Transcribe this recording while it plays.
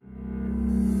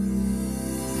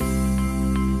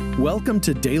Welcome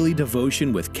to Daily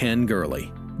Devotion with Ken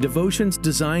Gurley. Devotions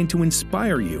designed to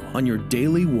inspire you on your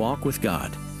daily walk with God.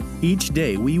 Each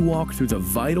day we walk through the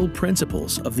vital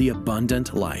principles of the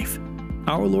abundant life.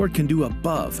 Our Lord can do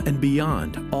above and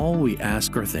beyond all we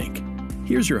ask or think.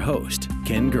 Here's your host,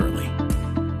 Ken Gurley.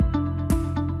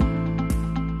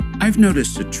 I've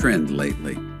noticed a trend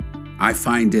lately. I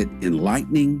find it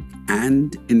enlightening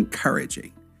and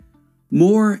encouraging.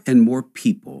 More and more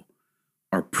people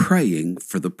are praying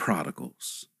for the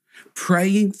prodigals,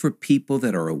 praying for people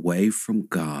that are away from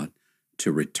God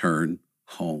to return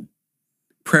home.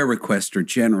 Prayer requests are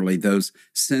generally those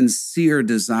sincere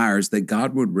desires that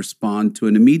God would respond to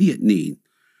an immediate need,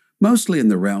 mostly in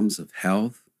the realms of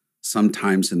health,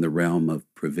 sometimes in the realm of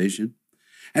provision.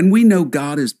 And we know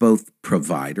God is both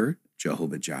provider,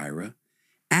 Jehovah Jireh,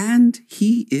 and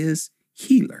He is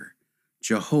healer,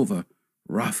 Jehovah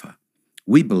Rapha.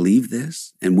 We believe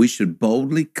this, and we should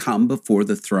boldly come before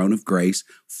the throne of grace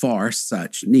for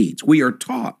such needs. We are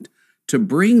taught to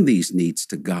bring these needs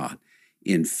to God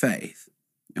in faith,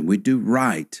 and we do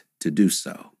right to do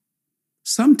so.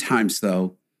 Sometimes,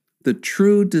 though, the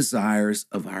true desires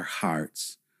of our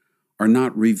hearts are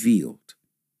not revealed.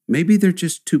 Maybe they're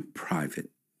just too private.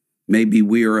 Maybe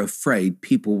we are afraid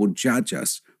people will judge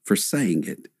us for saying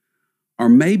it. Or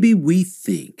maybe we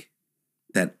think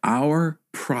that our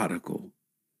prodigal,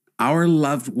 our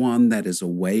loved one that is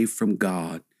away from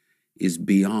God, is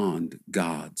beyond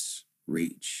God's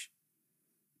reach.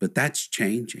 But that's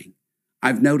changing.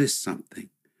 I've noticed something.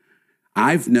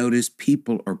 I've noticed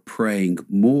people are praying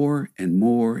more and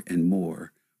more and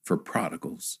more for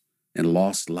prodigals and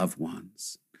lost loved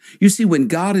ones. You see, when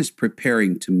God is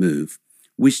preparing to move,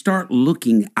 we start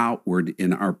looking outward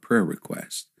in our prayer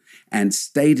requests and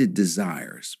stated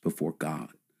desires before God.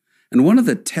 And one of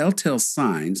the telltale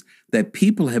signs that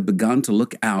people have begun to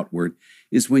look outward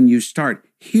is when you start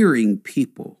hearing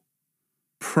people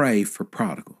pray for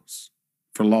prodigals,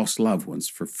 for lost loved ones,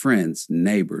 for friends,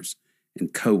 neighbors,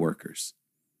 and coworkers.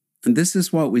 And this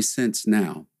is what we sense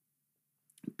now.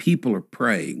 People are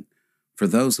praying for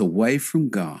those away from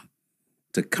God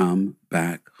to come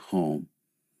back home.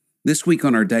 This week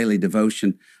on our daily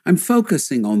devotion, I'm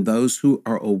focusing on those who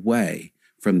are away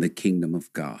from the kingdom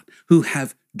of God, who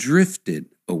have drifted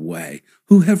away,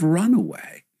 who have run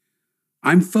away.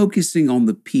 I'm focusing on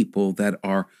the people that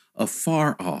are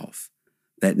afar off,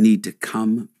 that need to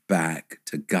come back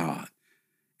to God.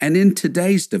 And in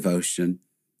today's devotion,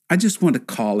 I just want to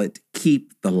call it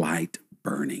Keep the Light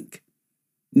Burning.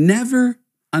 Never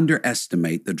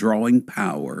underestimate the drawing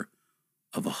power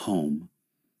of a home.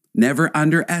 Never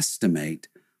underestimate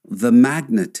the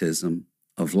magnetism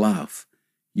of love,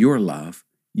 your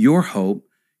hope,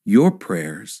 your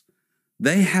prayers.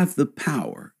 They have the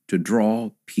power to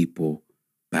draw people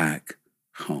back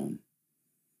home.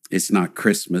 It's not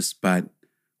Christmas, but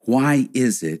why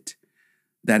is it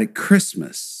that at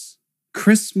Christmas,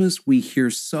 we hear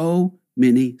so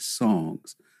many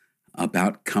songs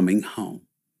about coming home?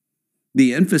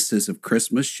 The emphasis of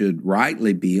Christmas should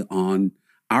rightly be on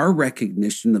our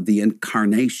recognition of the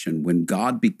incarnation, when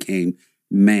God became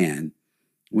man,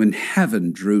 when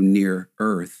heaven drew near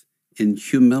earth in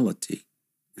humility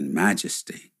and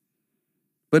majesty.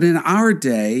 But in our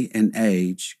day and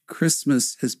age,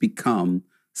 Christmas has become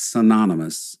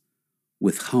synonymous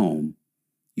with home.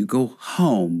 You go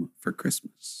home for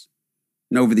Christmas.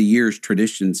 And over the years,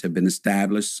 traditions have been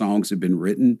established, songs have been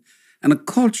written, and a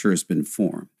culture has been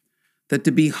formed that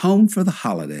to be home for the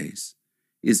holidays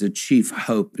is a chief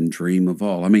hope and dream of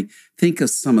all. I mean, think of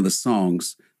some of the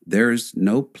songs. There's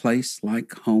no place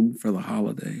like home for the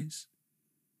holidays.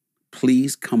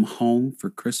 Please come home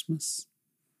for Christmas.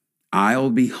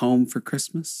 I'll be home for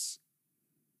Christmas.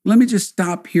 Let me just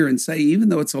stop here and say, even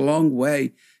though it's a long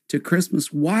way to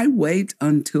Christmas, why wait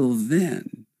until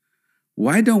then?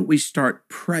 Why don't we start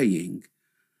praying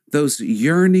those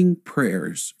yearning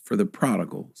prayers for the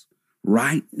prodigals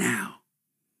right now?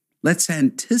 Let's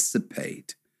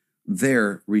anticipate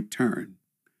their return.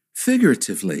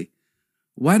 Figuratively,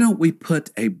 why don't we put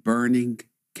a burning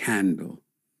candle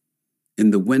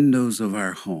in the windows of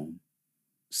our home,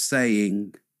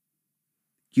 saying,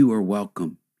 you are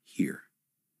welcome here.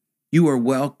 You are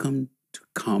welcome to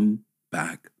come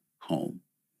back home.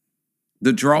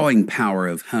 The drawing power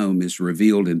of home is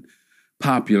revealed in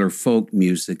popular folk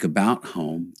music about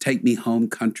home. Take Me Home,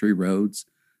 Country Roads,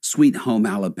 Sweet Home,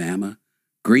 Alabama,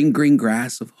 Green, Green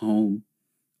Grass of Home,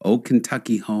 Old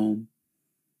Kentucky Home,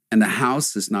 and the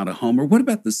house is not a home. Or what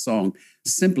about the song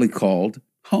simply called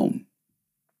Home?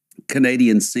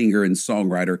 Canadian singer and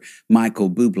songwriter Michael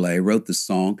Bublé wrote the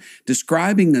song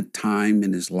describing a time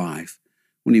in his life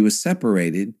when he was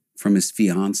separated from his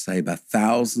fiancée by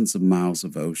thousands of miles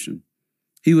of ocean.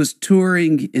 He was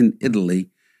touring in Italy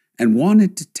and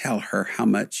wanted to tell her how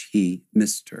much he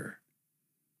missed her.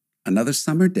 Another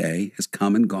summer day has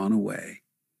come and gone away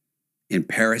in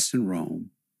Paris and Rome,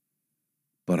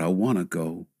 but I want to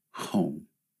go home.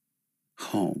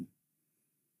 Home.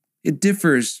 It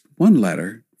differs one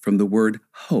letter from the word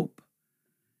hope,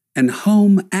 and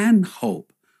home and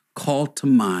hope call to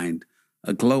mind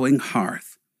a glowing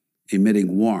hearth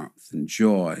emitting warmth and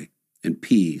joy and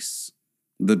peace,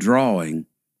 the drawing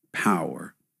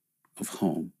power of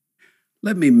home.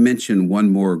 Let me mention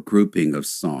one more grouping of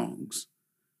songs.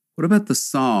 What about the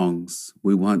songs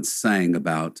we once sang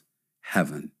about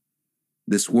heaven?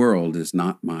 This world is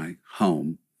not my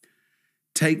home.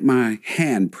 Take my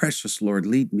hand, precious Lord,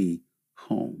 lead me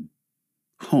home,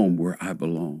 home where I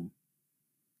belong.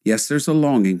 Yes, there's a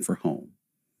longing for home.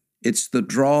 It's the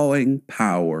drawing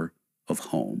power of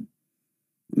home.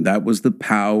 That was the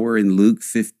power in Luke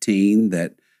 15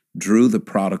 that drew the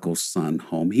prodigal son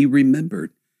home. He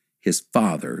remembered his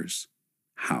father's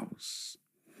house.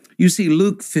 You see,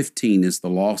 Luke 15 is the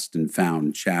lost and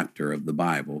found chapter of the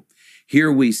Bible.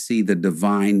 Here we see the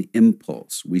divine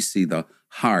impulse. We see the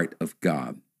heart of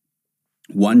God.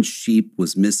 One sheep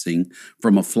was missing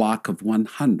from a flock of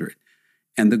 100,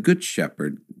 and the good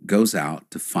shepherd goes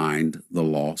out to find the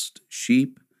lost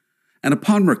sheep. And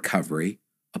upon recovery,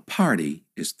 a party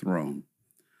is thrown.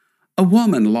 A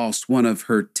woman lost one of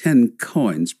her 10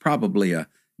 coins, probably a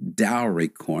dowry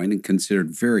coin and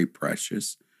considered very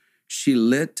precious. She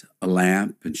lit a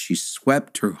lamp and she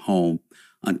swept her home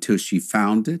until she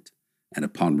found it, and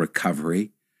upon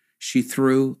recovery, she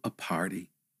threw a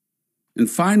party. And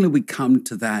finally, we come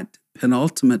to that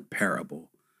penultimate parable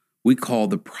we call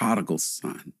the prodigal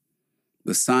son,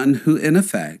 the son who, in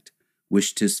effect,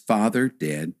 wished his father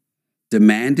dead,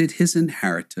 demanded his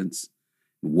inheritance,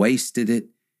 wasted it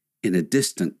in a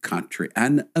distant country,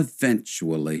 and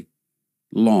eventually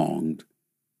longed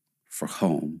for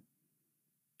home.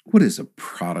 What is a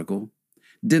prodigal?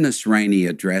 Dennis Rainey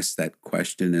addressed that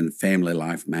question in Family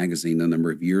Life magazine a number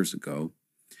of years ago.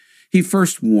 He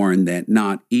first warned that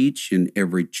not each and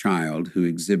every child who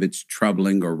exhibits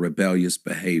troubling or rebellious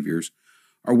behaviors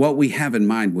are what we have in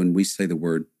mind when we say the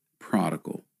word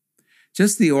prodigal.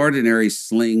 Just the ordinary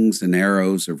slings and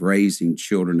arrows of raising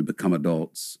children to become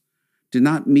adults do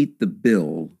not meet the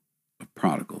bill of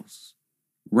prodigals.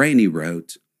 Rainey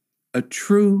wrote, "A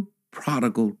true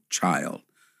prodigal child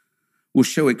will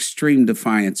show extreme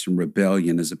defiance and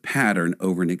rebellion as a pattern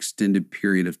over an extended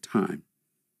period of time.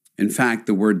 In fact,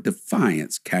 the word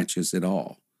defiance catches it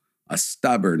all. A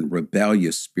stubborn,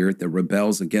 rebellious spirit that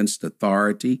rebels against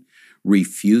authority,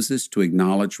 refuses to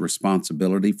acknowledge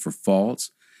responsibility for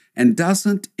faults, and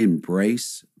doesn't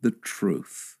embrace the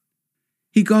truth."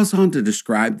 He goes on to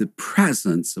describe the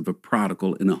presence of a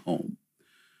prodigal in a home.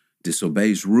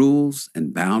 Disobeys rules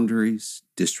and boundaries,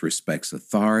 disrespects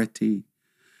authority,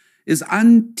 is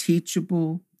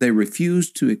unteachable. They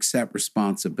refuse to accept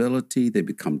responsibility. They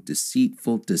become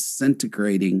deceitful,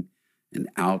 disintegrating, and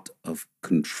out of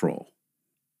control.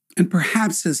 And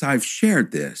perhaps as I've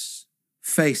shared this,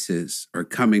 faces are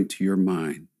coming to your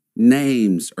mind.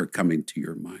 Names are coming to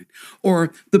your mind.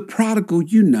 Or the prodigal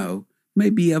you know may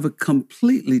be of a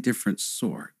completely different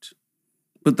sort.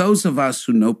 But those of us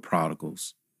who know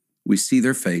prodigals, we see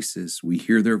their faces, we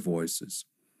hear their voices,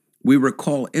 we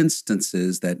recall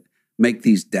instances that make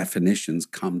these definitions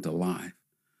come to life.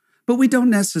 But we don't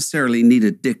necessarily need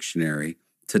a dictionary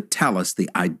to tell us the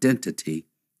identity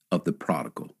of the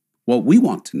prodigal. What we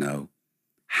want to know,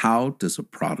 how does a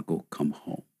prodigal come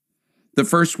home? The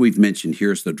first we've mentioned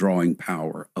here is the drawing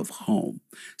power of home.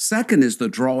 Second is the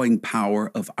drawing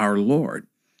power of our Lord.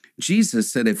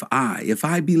 Jesus said, if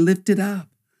I be lifted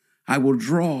up, I will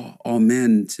draw all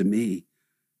men to me.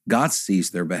 God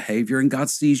sees their behavior and God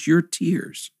sees your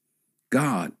tears.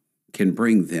 God can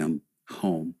bring them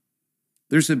home.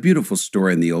 There's a beautiful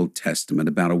story in the Old Testament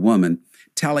about a woman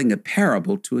telling a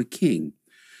parable to a king.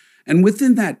 And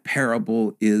within that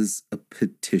parable is a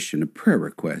petition, a prayer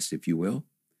request, if you will.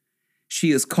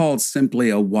 She is called simply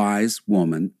a wise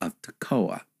woman of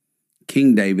Tekoa.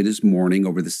 King David is mourning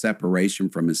over the separation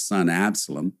from his son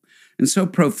Absalom, and so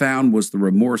profound was the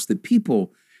remorse that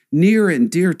people near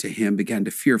and dear to him began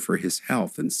to fear for his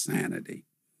health and sanity.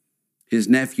 His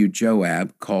nephew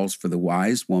Joab calls for the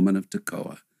wise woman of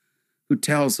Tekoa, who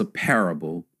tells a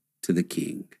parable to the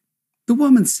king. The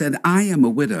woman said, I am a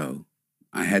widow.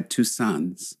 I had 2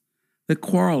 sons. They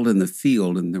quarreled in the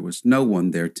field, and there was no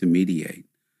one there to mediate.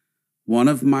 One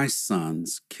of my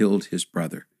sons killed his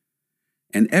brother,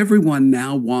 and everyone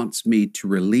now wants me to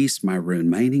release my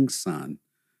remaining son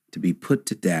to be put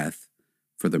to death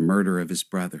for the murder of his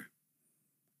brother.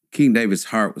 King David's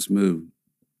heart was moved.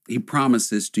 He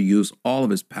promises to use all of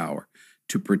his power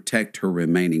to protect her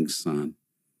remaining son.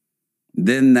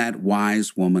 Then that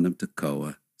wise woman of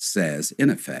Tekoa says, in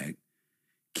effect,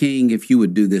 King, if you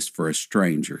would do this for a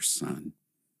stranger's son,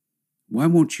 why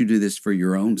won't you do this for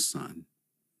your own son?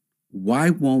 Why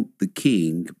won't the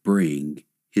king bring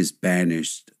his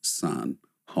banished son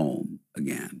home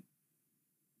again?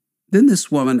 Then this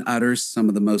woman utters some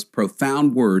of the most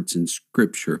profound words in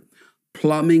Scripture,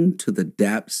 plumbing to the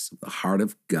depths of the heart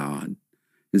of God.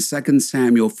 In 2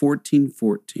 Samuel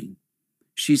 14:14,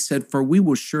 she said, "For we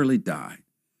will surely die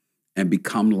and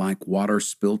become like water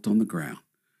spilt on the ground,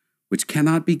 which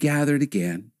cannot be gathered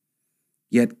again.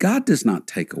 Yet God does not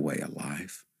take away a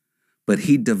life, but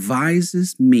he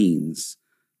devises means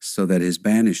so that his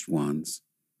banished ones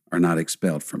are not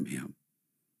expelled from him."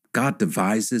 God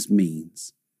devises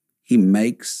means. He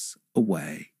makes a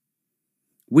way.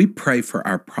 We pray for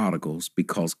our prodigals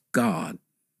because God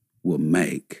will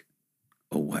make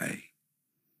a way.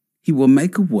 He will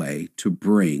make a way to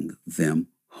bring them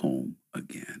home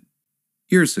again.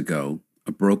 Years ago,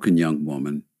 a broken young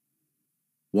woman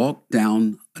walked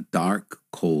down a dark,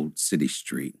 cold city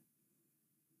street.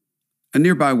 A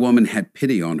nearby woman had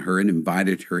pity on her and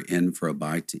invited her in for a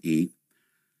bite to eat.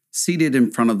 Seated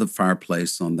in front of the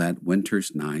fireplace on that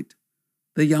winter's night,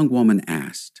 the young woman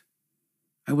asked,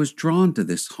 "I was drawn to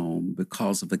this home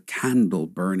because of a candle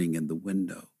burning in the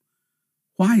window.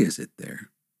 Why is it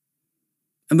there?"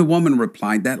 And the woman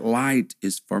replied, "That light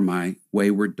is for my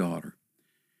wayward daughter.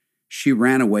 She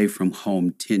ran away from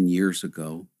home 10 years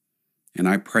ago, and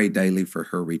I pray daily for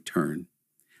her return.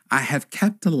 I have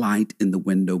kept a light in the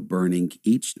window burning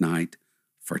each night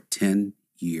for 10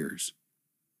 years.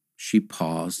 She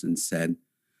paused and said,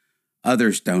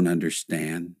 "Others don't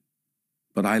understand,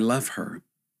 but I love her.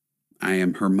 I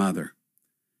am her mother.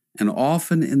 And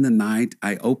often in the night,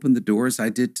 I open the door as I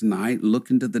did tonight, look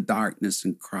into the darkness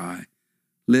and cry,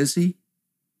 'Lizzie?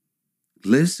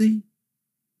 Lizzie?'"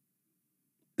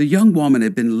 The young woman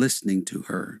had been listening to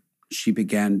her. She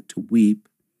began to weep.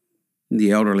 And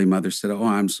the elderly mother said, "Oh,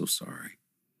 I'm so sorry.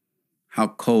 How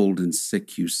cold and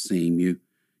sick you seem.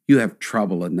 You have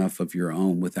trouble enough of your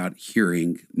own without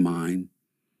hearing mine."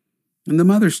 And the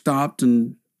mother stopped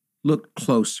and looked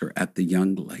closer at the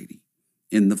young lady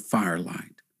in the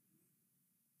firelight,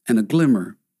 and a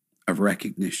glimmer of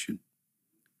recognition.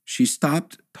 She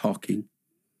stopped talking.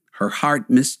 Her heart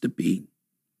missed a beat.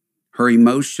 Her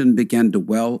emotion began to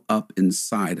well up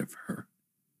inside of her.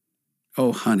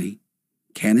 "Oh, honey,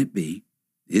 can it be?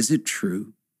 Is it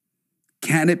true?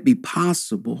 Can it be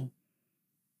possible?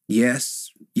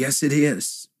 Yes, it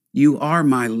is. You are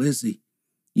my Lizzie.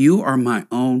 You are my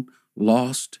own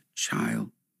lost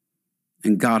child.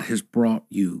 And God has brought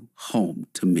you home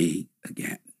to me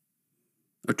again."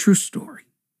 A true story.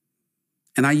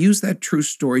 And I use that true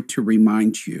story to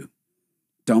remind you,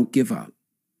 don't give up.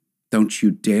 Don't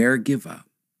you dare give up.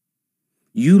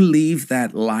 You leave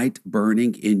that light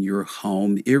burning in your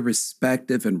home,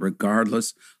 irrespective and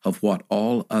regardless of what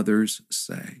all others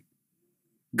say.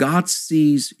 God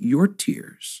sees your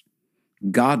tears.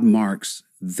 God marks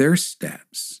their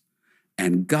steps.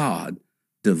 And God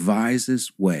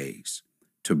devises ways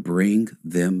to bring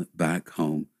them back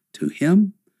home to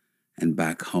him and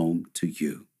back home to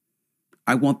you.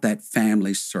 I want that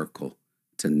family circle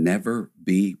to never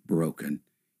be broken,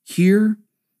 here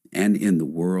and in the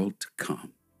world to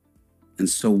come. And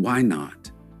so why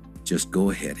not just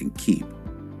go ahead and keep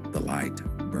the light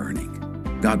burning?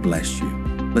 God bless you.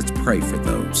 Let's pray for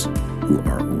those who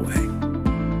are away.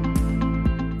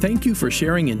 Thank you for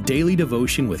sharing in Daily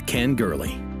Devotion with Ken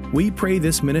Gurley. We pray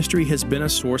this ministry has been a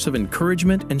source of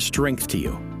encouragement and strength to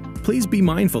you. Please be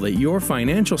mindful that your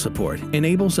financial support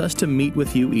enables us to meet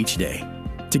with you each day.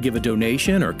 To give a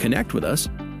donation or connect with us,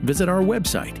 visit our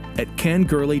website at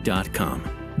kengurley.com.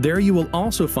 There you will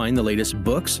also find the latest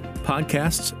books,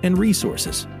 podcasts, and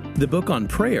resources. The book on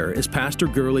prayer is Pastor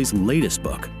Gurley's latest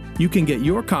book. You can get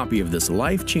your copy of this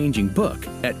life-changing book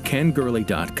at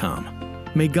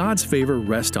kengurley.com. May God's favor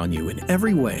rest on you in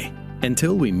every way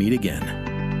until we meet again.